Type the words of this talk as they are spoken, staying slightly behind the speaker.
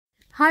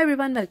Hi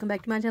everyone, welcome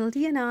back to my channel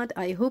Tea&Art.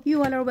 I hope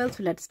you all are well.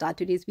 So let's start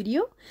today's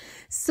video.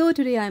 So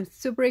today I'm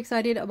super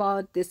excited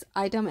about this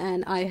item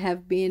and I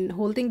have been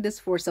holding this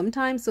for some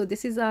time. So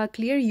this is a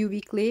clear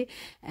UV clay,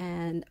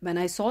 and when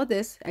I saw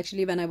this,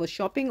 actually when I was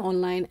shopping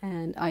online,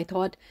 and I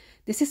thought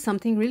this is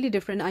something really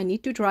different, I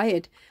need to try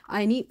it.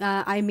 I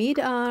made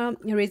a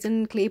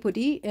resin clay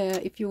putty.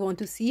 If you want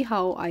to see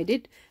how I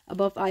did,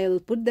 above I'll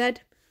put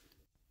that.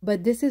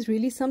 But this is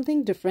really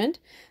something different.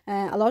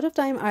 A lot of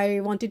time I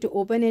wanted to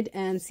open it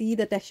and see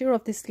the texture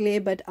of this clay,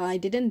 but I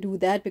didn't do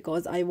that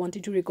because I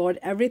wanted to record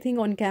everything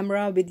on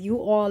camera with you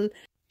all,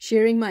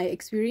 sharing my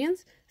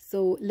experience.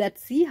 So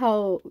let's see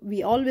how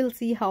we all will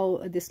see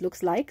how this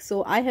looks like.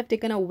 So I have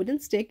taken a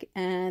wooden stick,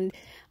 and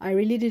I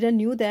really didn't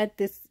knew that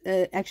this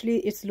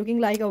actually it's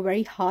looking like a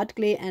very hard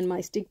clay, and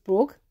my stick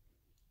broke.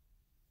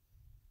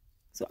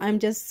 So I'm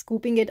just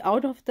scooping it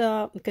out of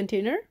the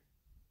container.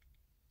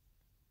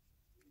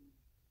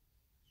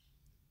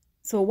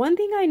 So one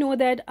thing I know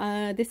that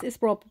this is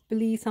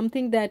probably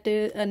something that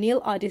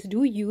nail artists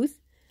do use.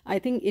 I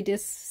think it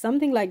is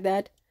something like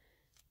that.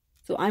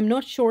 So I'm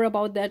not sure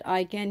about that.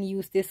 I can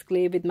use this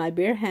clay with my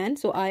bare hand.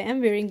 So I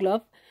am wearing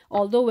gloves.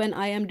 Although when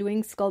I am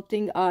doing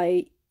sculpting,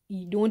 I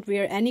don't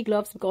wear any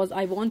gloves because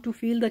I want to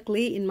feel the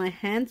clay in my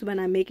hands when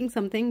I'm making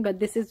something.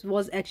 But this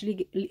was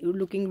actually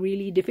looking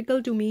really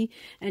difficult to me.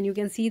 And you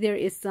can see there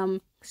is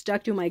some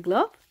stuck to my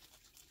glove.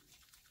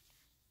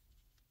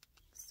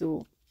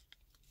 So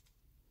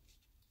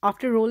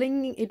after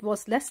rolling, it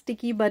was less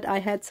sticky, but I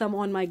had some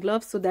on my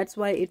gloves, so that's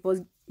why it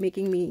was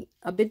making me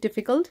a bit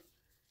difficult.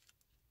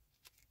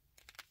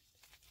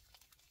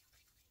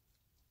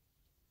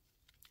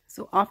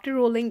 So after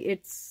rolling,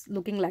 it's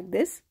looking like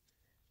this.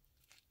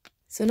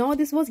 So now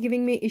this was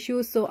giving me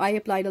issues, so I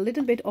applied a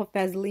little bit of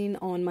Vaseline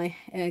on my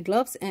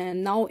gloves,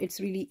 and now it's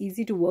really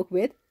easy to work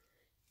with.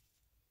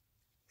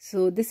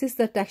 So this is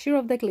the texture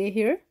of the clay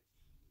here.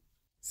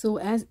 So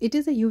as it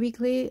is a UV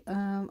clay,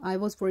 I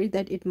was worried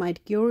that it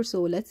might cure.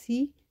 So let's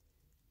see.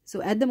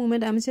 So at the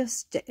moment, I'm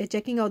just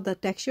checking out the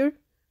texture.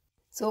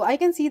 So I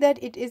can see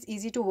that it is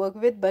easy to work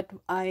with, but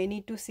I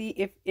need to see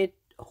if it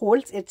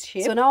holds its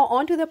shape. So now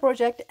on to the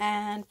project,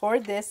 and for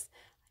this,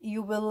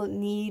 you will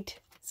need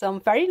some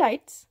fairy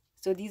lights.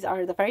 So these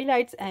are the fairy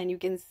lights, and you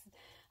can,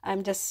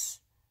 I'm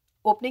just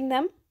opening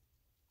them.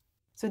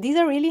 So these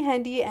are really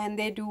handy, and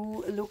they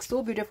do look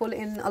so beautiful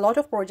in a lot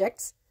of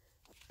projects.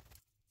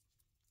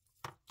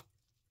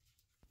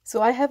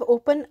 So I have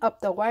opened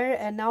up the wire,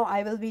 and now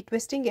I will be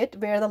twisting it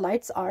where the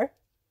lights are,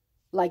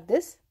 like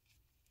this.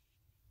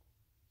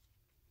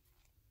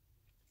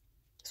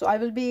 So I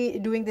will be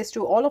doing this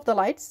to all of the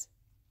lights.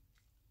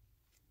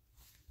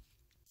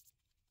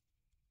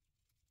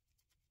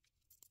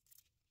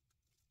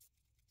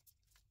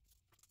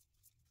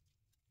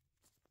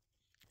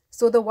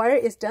 So the wire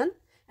is done,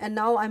 and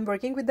now I'm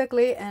working with the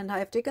clay, and I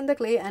have taken the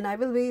clay and I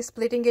will be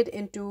splitting it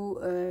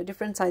into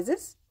different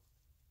sizes.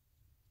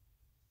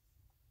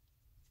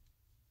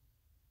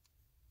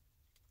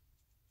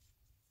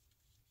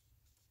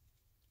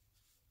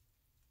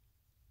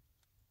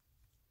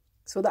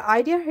 So the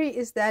idea here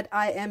is that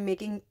I am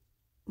making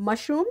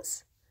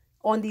mushrooms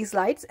on these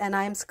lights, and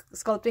I am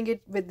sculpting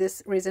it with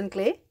this resin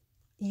clay,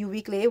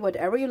 UV clay,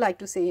 whatever you like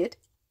to say it.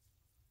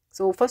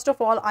 So first of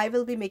all, I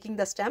will be making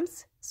the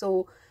stems.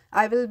 So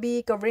I will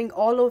be covering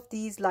all of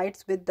these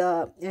lights with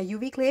the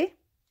UV clay,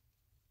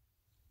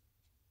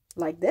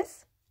 like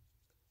this.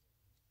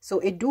 So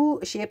it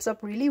shapes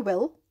up really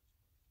well.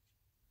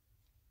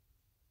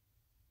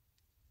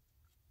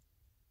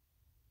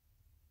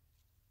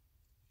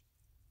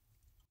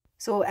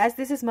 So as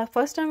this is my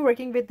first time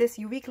working with this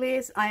UV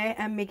clays, I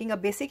am making a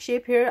basic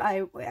shape here.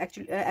 I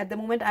actually, at the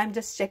moment, I'm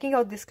just checking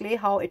out this clay,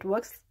 how it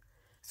works.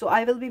 So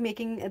I will be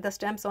making the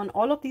stems on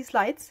all of these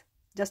lights,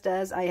 just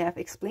as I have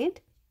explained.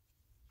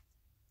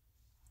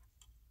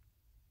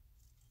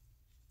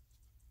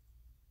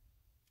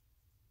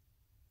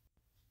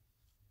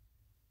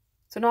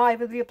 So now I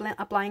will be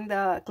applying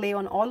the clay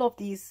on all of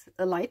these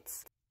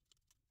lights.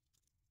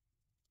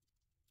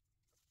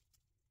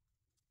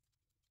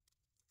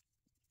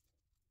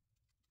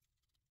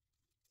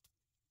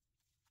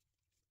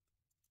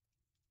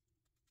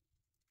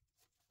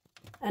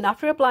 And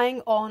after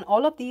applying on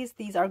all of these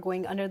are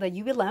going under the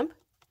UV lamp.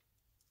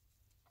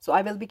 So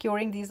I will be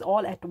curing these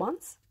all at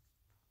once.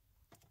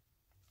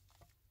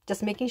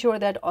 Just making sure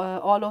that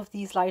all of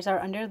these lights are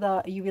under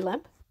the UV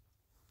lamp.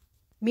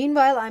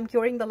 Meanwhile, I'm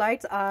curing the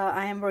lights.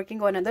 I am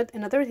working on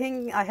another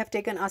thing. I have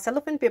taken a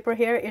cellophane paper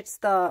here. It's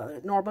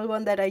the normal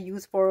one that I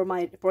use for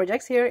my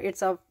projects here.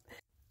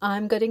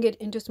 I'm cutting it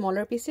into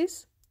smaller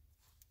pieces.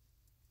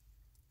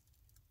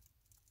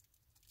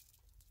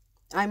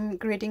 I'm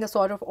creating a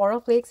sort of aura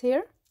flakes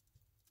here.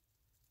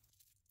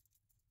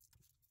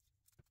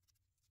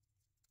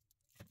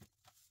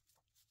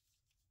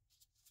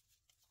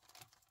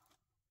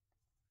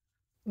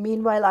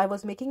 Meanwhile, I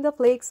was making the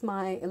flakes.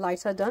 My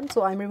lights are done,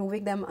 so I'm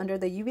removing them under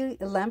the UV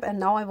lamp, and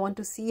now I want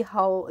to see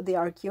how they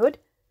are cured.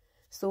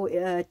 So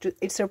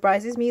it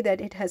surprises me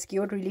that it has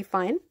cured really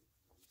fine.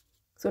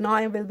 So now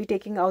I will be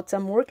taking out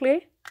some more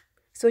clay.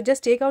 So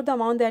just take out the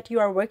amount that you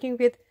are working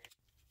with.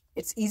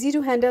 It's easy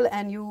to handle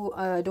and you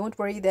don't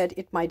worry that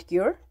it might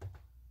cure.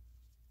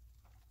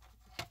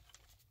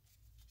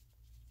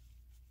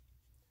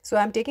 So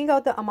I'm taking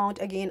out the amount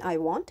again I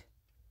want.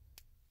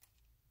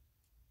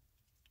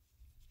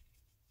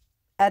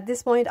 At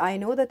this point, I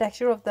know the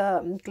texture of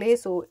the clay,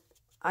 so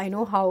I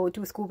know how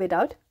to scoop it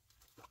out.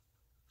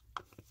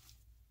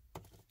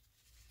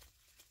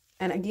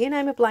 And again,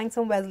 I'm applying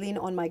some Vaseline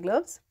on my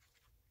gloves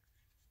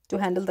to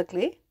handle the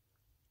clay,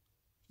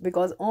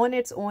 because on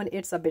its own,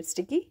 it's a bit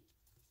sticky.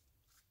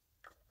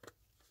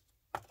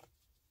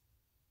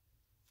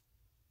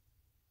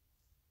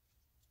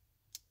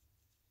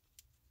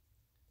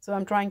 So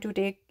I'm trying to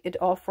take it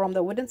off from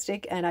the wooden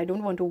stick and I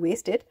don't want to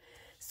waste it.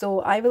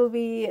 So I will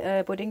be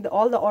putting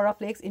all the aura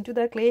flakes into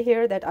the clay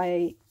here that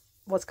I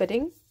was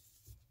cutting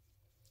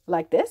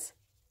like this.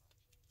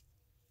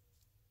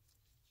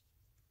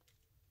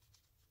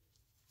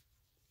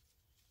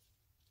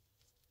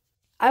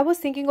 I was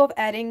thinking of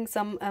adding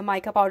some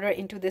mica powder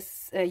into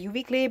this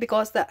UV clay,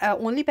 because the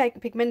only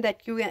pigment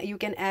that you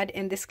can add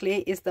in this clay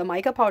is the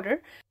mica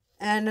powder.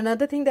 And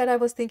another thing that I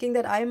was thinking,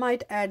 that I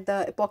might add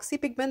the epoxy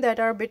pigment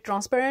that are a bit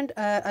transparent,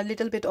 a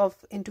little bit of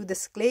into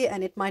this clay,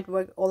 and it might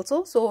work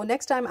also. So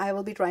next time I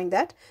will be trying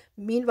that.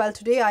 Meanwhile,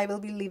 today I will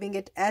be leaving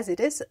it as it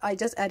is. I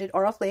just added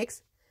aura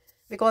flakes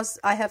because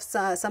I have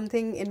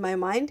something in my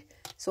mind.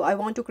 So I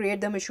want to create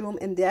the mushroom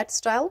in that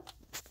style.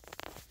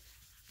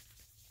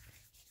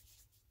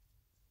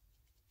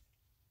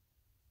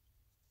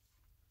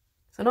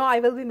 So now I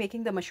will be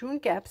making the mushroom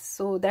caps,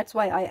 so that's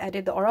why I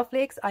added the aura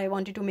flakes. I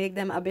wanted to make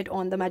them a bit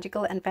on the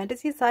magical and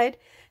fantasy side.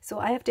 So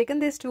I have taken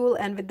this tool,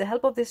 and with the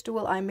help of this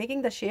tool I'm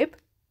making the shape.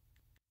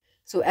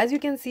 So as you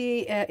can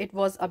see, it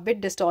was a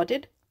bit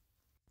distorted.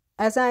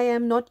 As I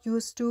am not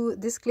used to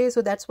this clay,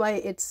 so that's why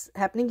it's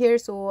happening here.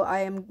 So I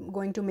am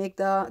going to make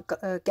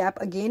the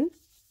cap again.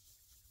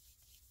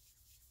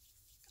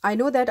 I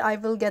know that I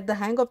will get the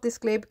hang of this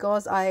clay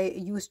because I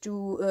used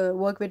to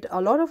work with a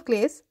lot of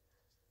clays.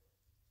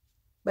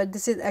 But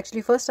this is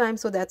actually first time,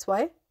 so that's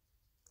why.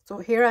 So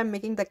here I'm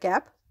making the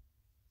cap.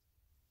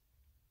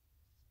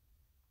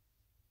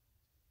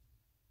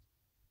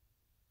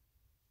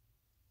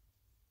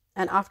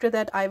 And after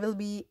that I will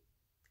be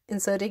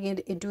inserting it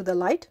into the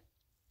light,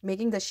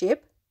 making the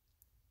shape.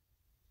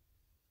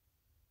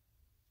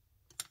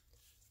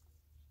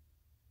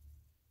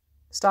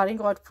 Starting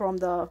out from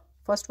the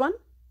first one.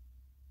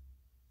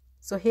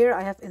 So here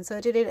I have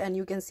inserted it, and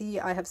you can see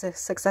I have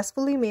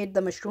successfully made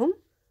the mushroom.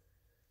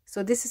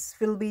 So this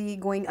will be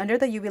going under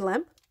the UV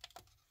lamp.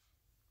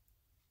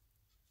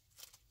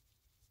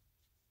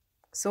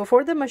 So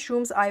for the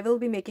mushrooms, I will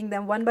be making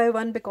them one by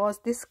one, because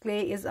this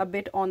clay is a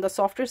bit on the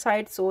softer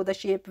side, so the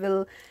shape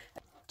will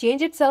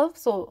change itself.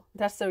 So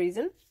that's the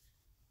reason.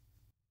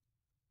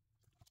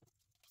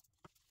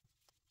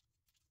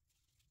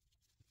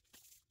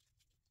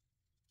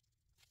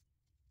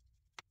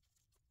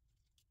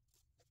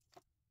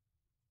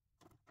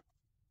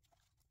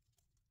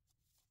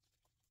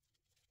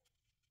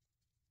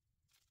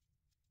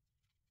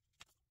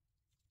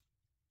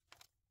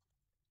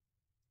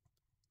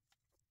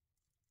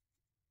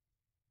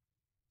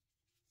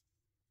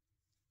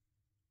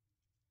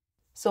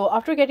 So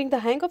after getting the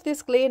hang of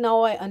this clay,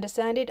 now I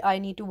understand it. I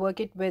need to work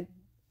it with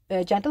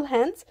gentle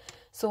hands.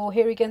 So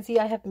here you can see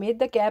I have made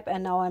the cap,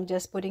 and now I'm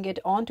just putting it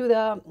onto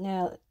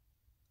the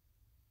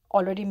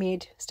already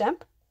made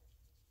stamp.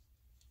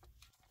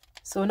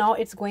 So now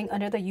it's going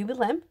under the UV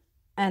lamp,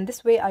 and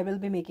this way I will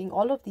be making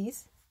all of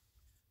these.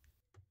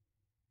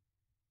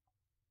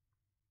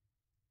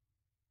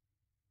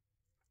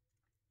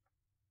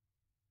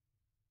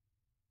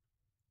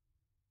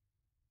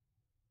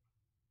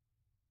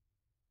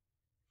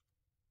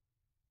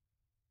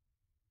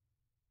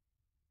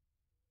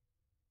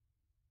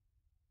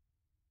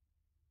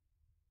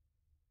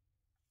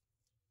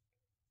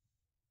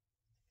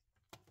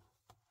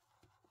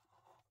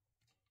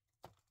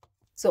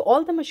 So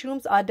all the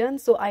mushrooms are done.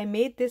 So I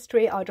made this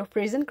tray out of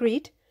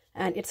ResinCrete,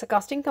 and it's a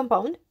casting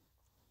compound.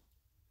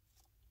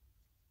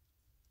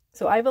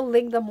 So I will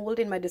link the mold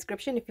in my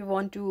description if you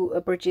want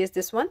to purchase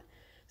this one.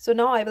 So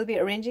now I will be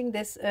arranging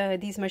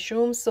these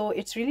mushrooms. So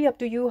it's really up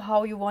to you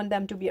how you want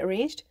them to be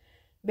arranged.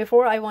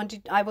 Before I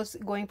was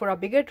going for a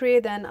bigger tray,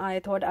 then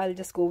I thought I'll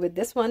just go with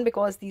this one,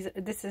 because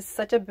this is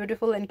such a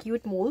beautiful and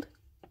cute mold.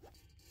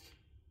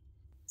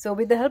 So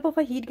with the help of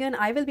a heat gun,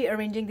 I will be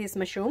arranging these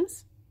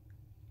mushrooms.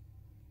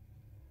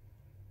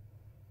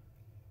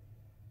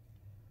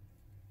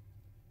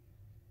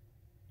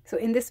 So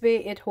in this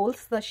way, it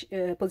holds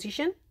the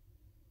position.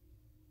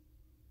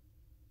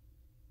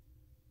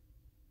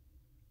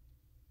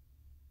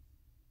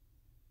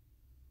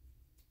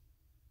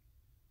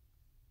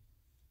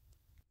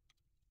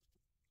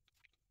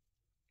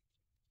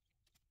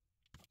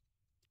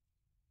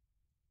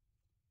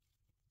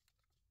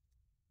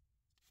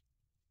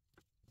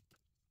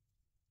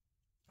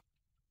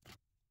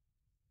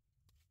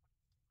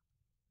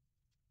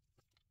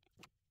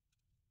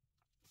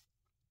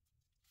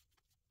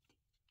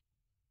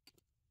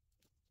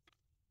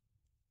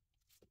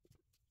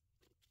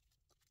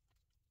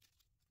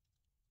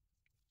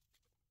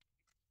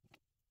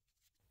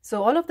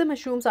 So all of the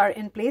mushrooms are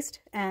in place,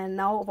 and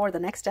now for the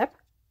next step.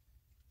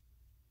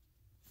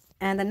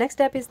 And the next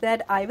step is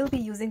that I will be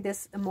using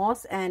this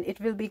moss, and it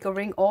will be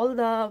covering all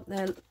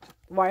the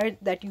wire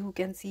that you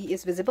can see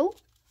is visible.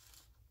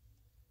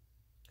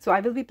 So I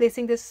will be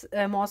placing this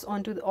moss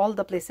onto all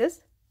the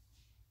places.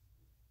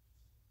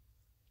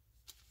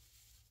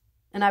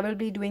 And I will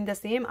be doing the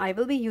same. I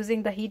will be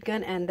using the heat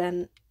gun, and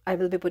then I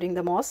will be putting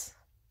the moss.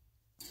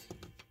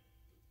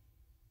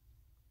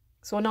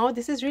 So now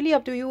this is really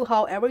up to you,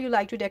 however you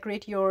like to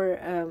decorate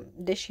your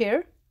dish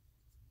here.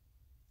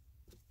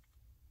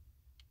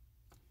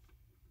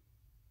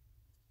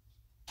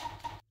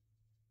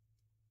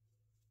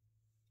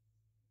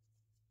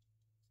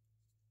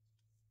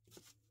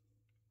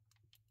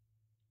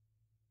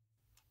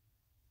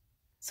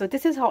 So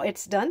this is how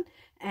it's done,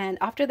 and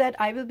after that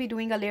I will be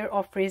doing a layer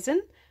of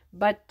resin,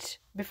 but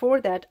before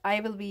that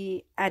I will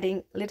be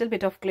adding a little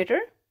bit of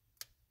glitter.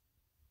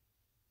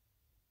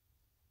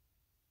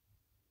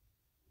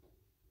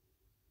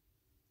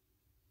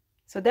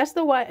 So that's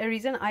the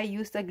reason I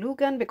used the glue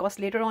gun, because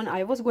later on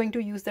I was going to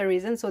use the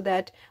resin, so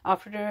that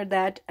after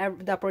that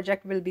the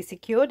project will be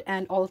secured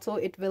and also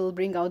it will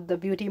bring out the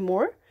beauty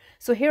more.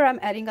 So here I'm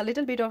adding a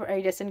little bit of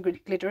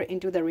iridescent glitter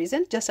into the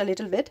resin, just a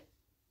little bit.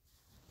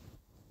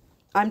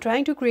 I'm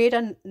trying to create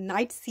a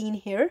night scene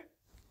here,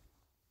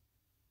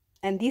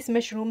 and these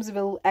mushrooms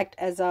will act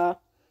as a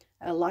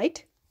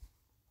light.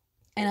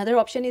 Another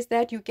option is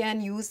that you can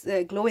use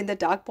glow in the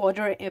dark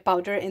powder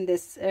in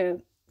this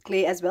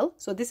clay as well.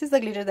 So this is the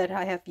glitter that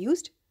I have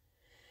used.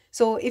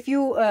 So if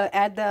you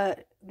add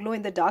the glow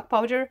in the dark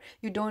powder,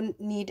 you don't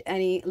need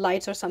any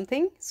lights or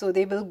something, so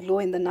they will glow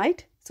in the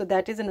night. So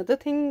that is another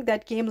thing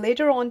that came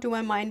later on to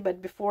my mind,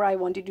 but before I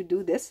wanted to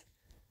do this.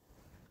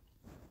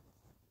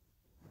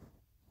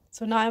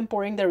 So now I'm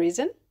pouring the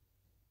resin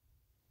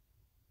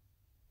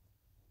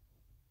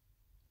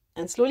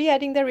and slowly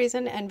adding the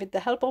resin, and with the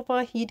help of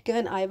a heat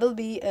gun I will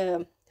be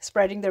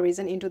spreading the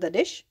resin into the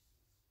dish.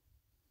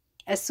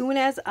 As soon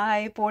as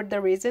I poured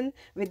the resin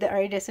with the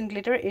iridescent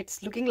glitter,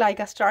 it's looking like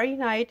a starry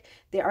night.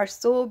 They are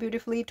so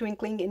beautifully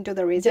twinkling into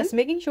the resin. Just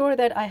making sure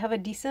that I have a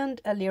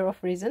decent layer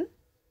of resin.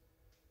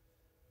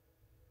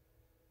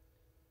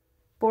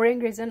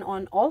 Pouring resin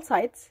on all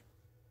sides.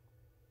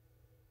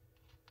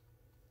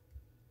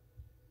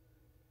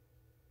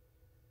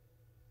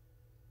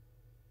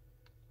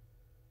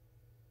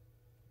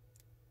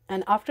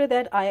 And after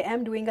that I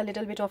am doing a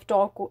little bit of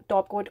top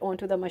coat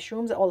onto the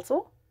mushrooms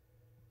also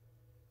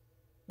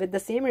with the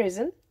same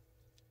resin.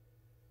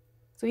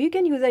 So you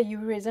can use a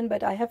UV resin,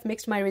 but I have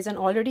mixed my resin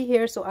already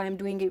here, so I am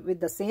doing it with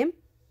the same.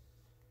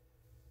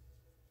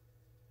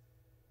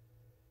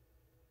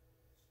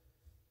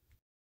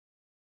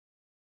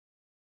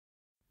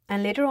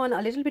 And later on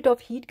a little bit of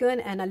heat gun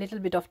and a little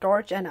bit of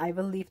torch, and I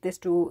will leave this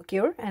to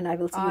cure, and I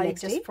will see you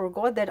next day. I just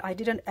forgot that I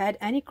didn't add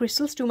any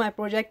crystals to my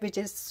project, which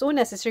is so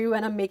necessary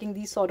when I'm making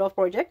these sort of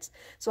projects.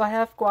 So I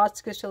have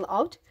quartz crystal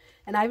out,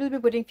 and I will be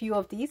putting few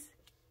of these.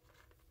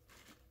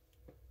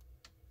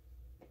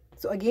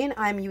 So again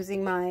I'm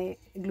using my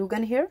glue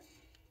gun here.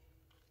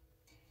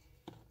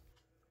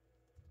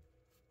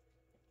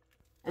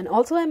 And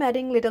also I'm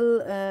adding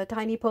little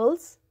tiny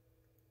pearls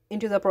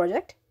into the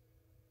project.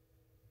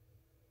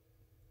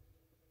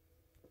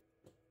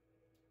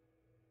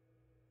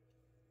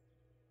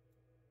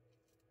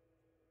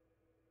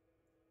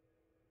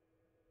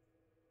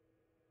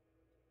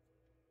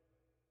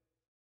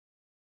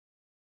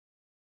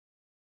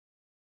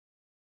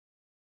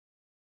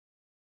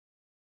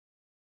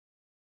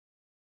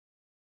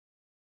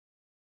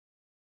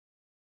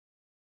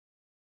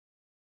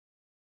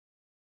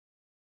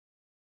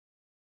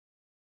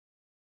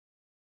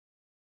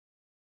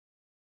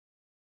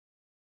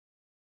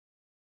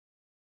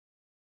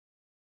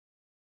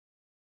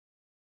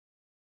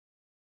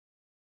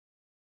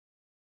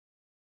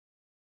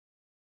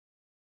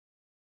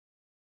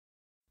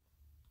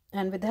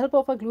 And with the help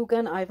of a glue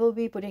gun I will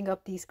be putting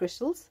up these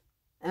crystals.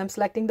 I'm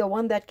selecting the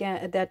one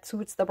that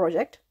suits the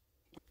project.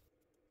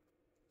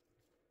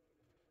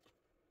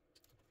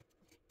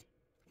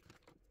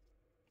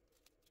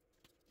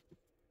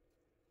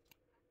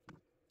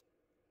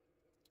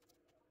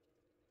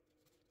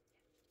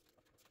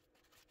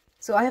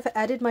 So I have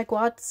added my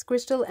quartz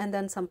crystal and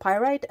then some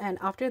pyrite, and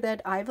after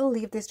that I will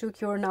leave this to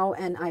cure now,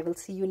 and I will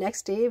see you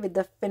next day with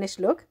the finished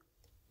look.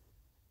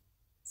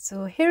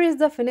 So here is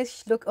the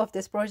finished look of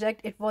this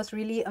project. It was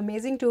really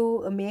amazing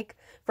to make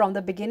from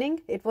the beginning.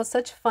 It was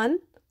such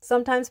fun.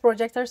 Sometimes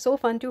projects are so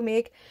fun to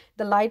make.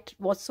 The light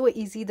was so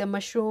easy. The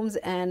mushrooms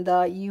and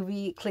the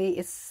UV clay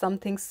is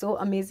something so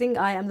amazing.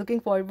 I am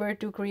looking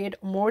forward to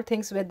create more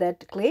things with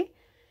that clay.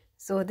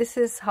 So this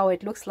is how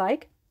it looks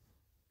like.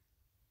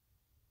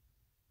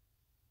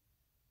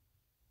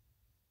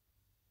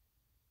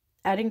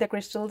 Adding the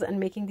crystals and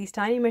making these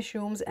tiny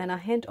mushrooms and a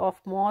hint of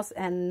moss,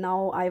 and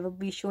now I will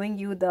be showing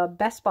you the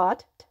best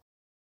part.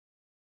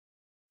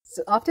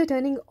 So after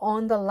turning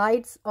on the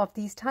lights of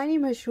these tiny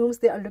mushrooms,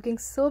 they are looking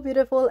so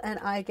beautiful, and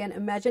I can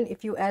imagine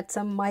if you add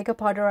some mica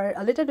powder or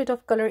a little bit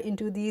of color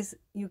into these,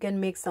 you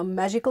can make some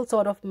magical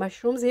sort of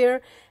mushrooms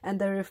here,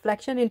 and the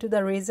reflection into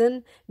the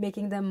resin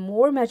making them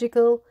more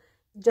magical.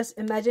 Just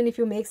imagine if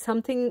you make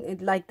something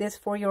like this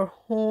for your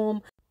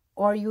home,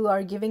 or you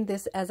are giving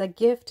this as a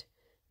gift.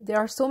 There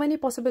are so many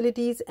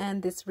possibilities,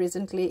 and this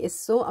resin clay is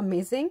so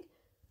amazing.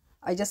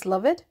 I just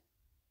love it.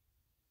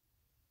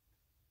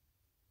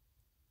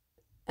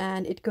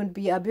 And it could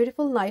be a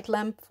beautiful night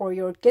lamp for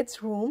your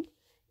kids' room.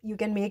 You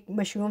can make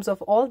mushrooms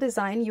of all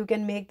design. You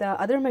can make the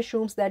other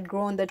mushrooms that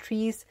grow on the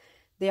trees.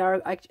 They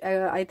are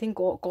I think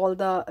called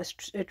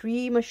the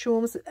tree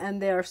mushrooms, and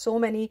there are so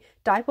many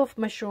type of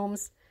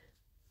mushrooms.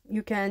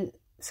 You can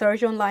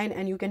search online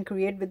and you can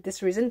create with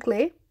this resin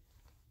clay.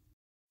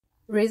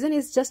 Resin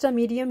is just a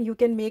medium. You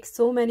can make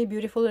so many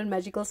beautiful and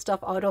magical stuff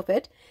out of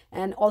it,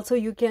 and also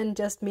you can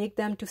just make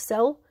them to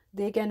sell.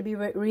 They can be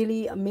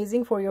really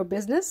amazing for your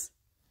business.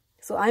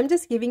 So I'm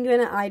just giving you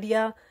an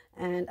idea,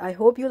 and I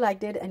hope you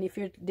liked it. And if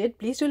you did,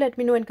 please do let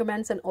me know in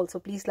comments, and also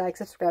please like,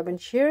 subscribe and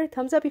share.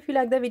 Thumbs up if you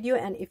like the video,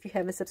 and if you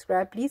haven't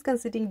subscribed, please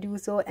consider do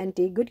so, and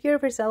take good care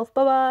of yourself.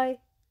 Bye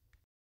bye.